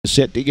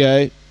Set to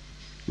go.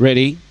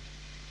 Ready.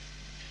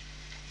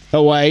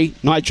 Away.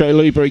 Nitro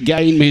Looper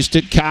again missed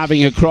it.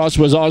 Carving across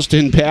was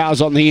Austin Powers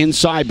on the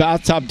inside.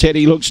 Bathtub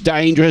Teddy looks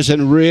dangerous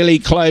and really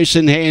close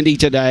and handy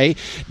today.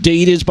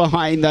 Deed is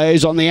behind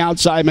those on the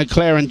outside.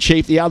 McLaren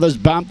Chief. The others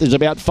bumped. There's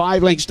about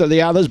 5 lengths to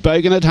the others.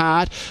 Bogan at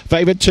Heart.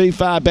 Favourite too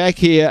far back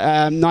here.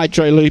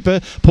 Nitro Looper.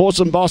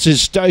 Pawson Boss is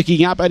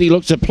stoking up and he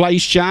looks at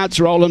place charts.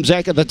 Roland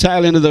Zach at the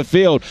tail end of the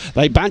field.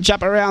 They bunch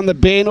up around the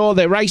bend or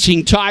they're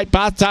racing tight.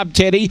 Bathtub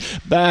Teddy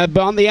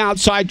on the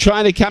outside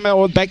trying to come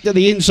out back to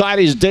the inside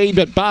is Deed,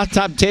 but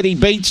Bathtub Teddy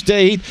beats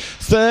Deed.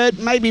 Third,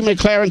 maybe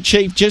McLaren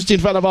Chief just in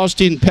front of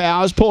Austin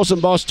Powers. Pawson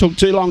Boss took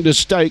too long to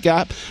stoke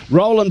up.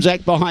 Roland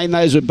Zach behind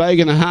those with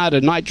Bogan and Hard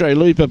and Nitro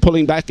Looper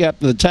pulling back up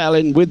the tail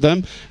end with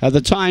them. At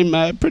the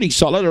time, pretty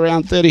solid,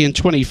 around 30 and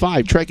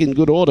 25. Track in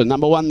good order.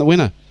 Number 1, the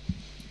winner.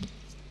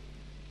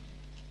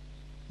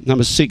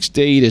 Number 6,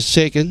 Deed is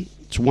second.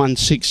 It's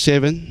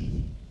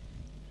 167.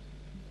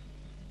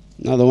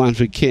 Another one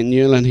for Ken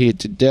Newland here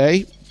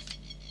today.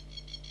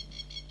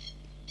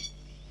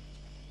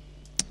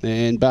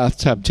 And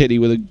Bathtub Teddy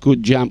with a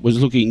good jump was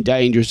looking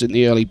dangerous in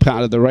the early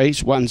part of the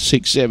race.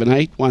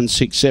 1678,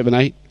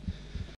 1678.